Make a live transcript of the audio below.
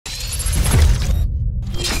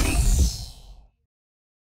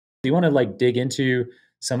Do you want to like dig into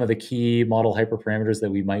some of the key model hyperparameters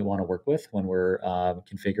that we might want to work with when we're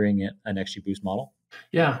configuring an XGBoost model?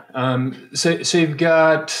 Yeah. So you've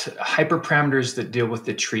got hyperparameters that deal with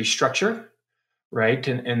the tree structure, right?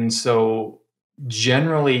 And so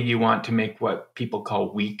generally you want to make what people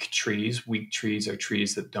call weak trees. Weak trees are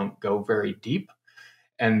trees that don't go very deep.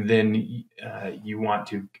 And then you want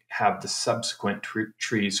to have the subsequent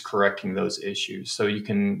trees correcting those issues. So you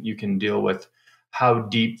can deal with how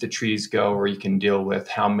deep the trees go, or you can deal with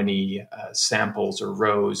how many samples or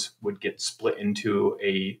rows would get split into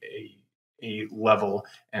a level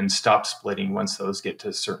and stop splitting once those get to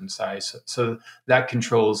a certain size. So that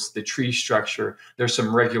controls the tree structure. There's some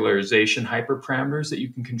regularization hyperparameters that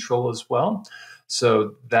you can control as well.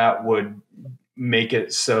 So that would make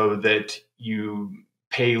it so that you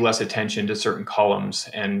pay less attention to certain columns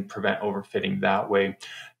and prevent overfitting that way.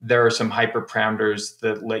 There are some hyperparameters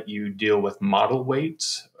that let you deal with model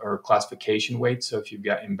weights or classification weights. So if you've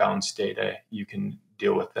got imbalanced data, you can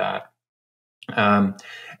deal with that.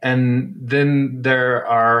 And then there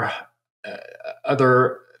are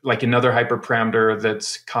like another hyperparameter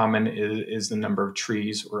that's common is the number of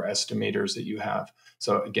trees or estimators that you have.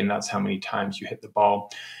 So again, that's how many times you hit the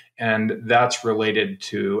ball. And that's related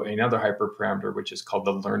to another hyperparameter, which is called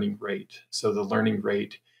the learning rate. So the learning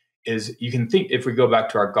rate is, you can think, if we go back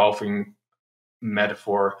to our golfing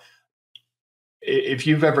metaphor, if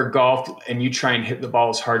you've ever golfed and you try and hit the ball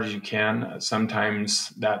as hard as you can, sometimes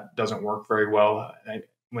that doesn't work very well.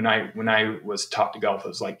 When I was taught to golf, it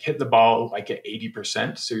was like hit the ball like at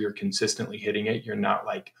 80%, so you're consistently hitting it. You're not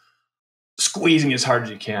like squeezing as hard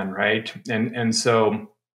as you can, right? And so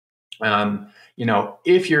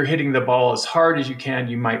if you're hitting the ball as hard as you can,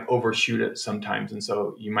 you might overshoot it sometimes, and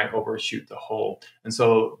so you might overshoot the hole. And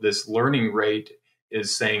so this learning rate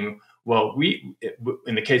is saying, well,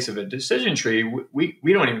 in the case of a decision tree, we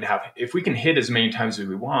don't even have, if we can hit as many times as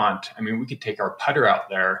we want, I mean, we could take our putter out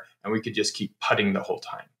there and we could just keep putting the whole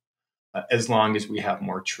time, as long as we have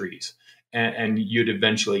more trees. And you'd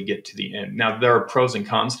eventually get to the end. Now, there are pros and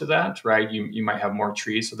cons to that, right? You might have more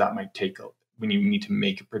trees, so that might take, when you need to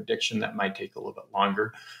make a prediction, that might take a little bit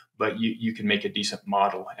longer, but you can make a decent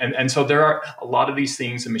model. And so there are a lot of these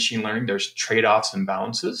things in machine learning. There's trade-offs and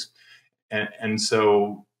balances. And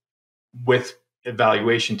so with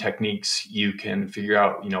evaluation techniques, you can figure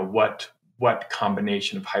out, what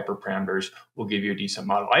combination of hyperparameters will give you a decent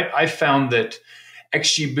model. I found that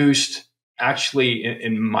XGBoost actually,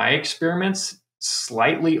 in my experiments,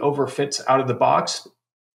 slightly overfits out of the box.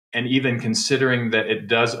 And even considering that it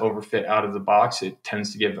does overfit out of the box, it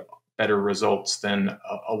tends to give better results than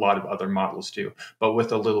a lot of other models do. But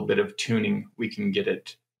with a little bit of tuning, we can get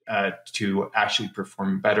it to actually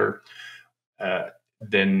perform better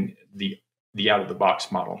than the out of the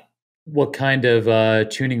box model. What kind of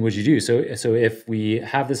tuning would you do? So if we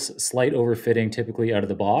have this slight overfitting typically out of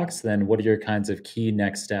the box, then what are your kinds of key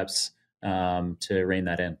next steps to rein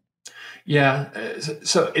that in? Yeah,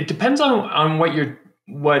 so it depends on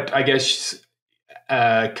what I guess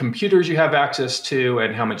computers you have access to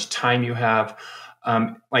and how much time you have.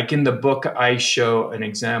 Like in the book, I show an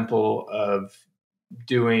example of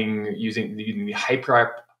using the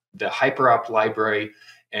hyperop library.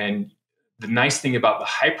 And the nice thing about the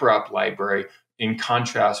hyperop library, in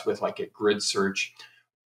contrast with like a grid search,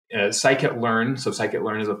 scikit-learn. So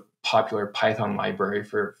scikit-learn is a popular Python library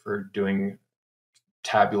for doing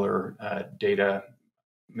tabular data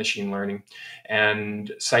machine learning.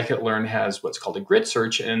 And scikit-learn has what's called a grid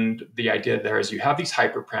search. And the idea there is you have these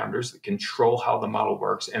hyperparameters that control how the model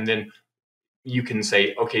works. And then you can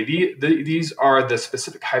say, okay, these are the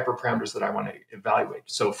specific hyperparameters that I want to evaluate.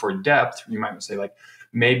 So for depth, you might say like,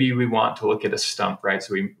 maybe we want to look at a stump, right?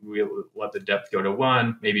 So we let the depth go to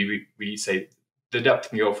 1. Maybe we say the depth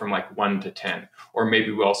can go from like 1 to 10, or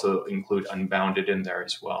maybe we also include unbounded in there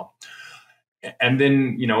as well. And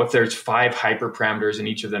then, if there's 5 hyperparameters and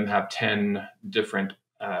each of them have 10 different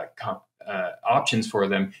options for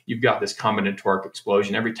them, you've got this combinatoric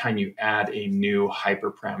explosion. Every time you add a new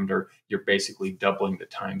hyperparameter, you're basically doubling the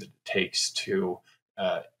time that it takes to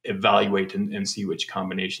evaluate and see which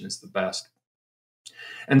combination is the best.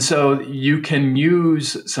 And so you can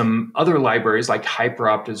use some other libraries, like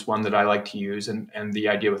Hyperopt is one that I like to use. And the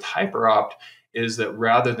idea with Hyperopt is that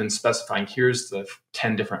rather than specifying here's the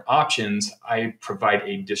 10 different options, I provide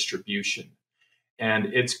a distribution. And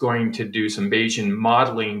it's going to do some Bayesian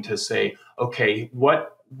modeling to say, okay,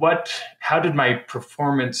 how did my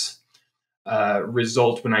performance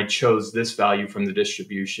result when I chose this value from the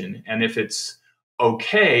distribution? And if it's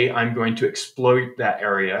okay, I'm going to exploit that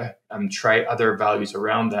area and try other values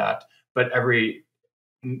around that. But every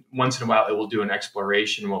once in a while it will do an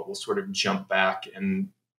exploration, we'll sort of jump back and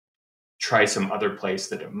try some other place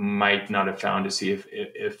that it might not have found to see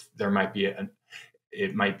if there might be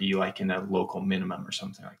it might be like in a local minimum or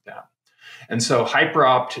something like that. And so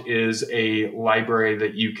HyperOpt is a library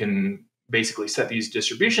that you can basically set these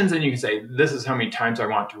distributions, and you can say, this is how many times I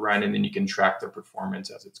want to run, and then you can track the performance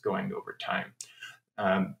as it's going over time.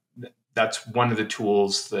 That's one of the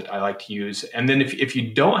tools that I like to use. And then if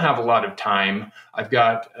you don't have a lot of time, I've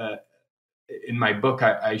got, in my book,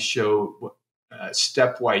 I show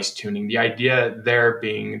stepwise tuning. The idea there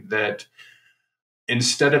being that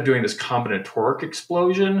instead of doing this combinatoric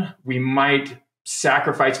explosion, we might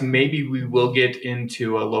sacrifice, maybe we will get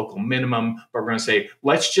into a local minimum, but we're going to say,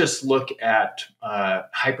 let's just look at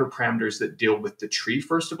hyperparameters that deal with the tree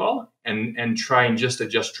first of all, and try and just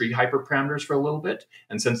adjust tree hyperparameters for a little bit.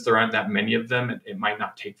 And since there aren't that many of them, it might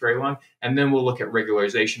not take very long. And then we'll look at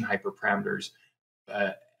regularization hyperparameters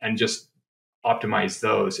and just optimize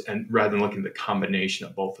those, and rather than looking at the combination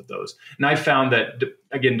of both of those. And I found that,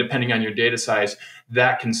 again, depending on your data size,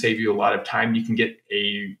 that can save you a lot of time. You can get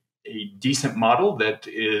a decent model that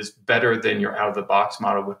is better than your out-of-the-box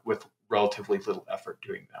model with relatively little effort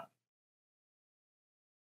doing that.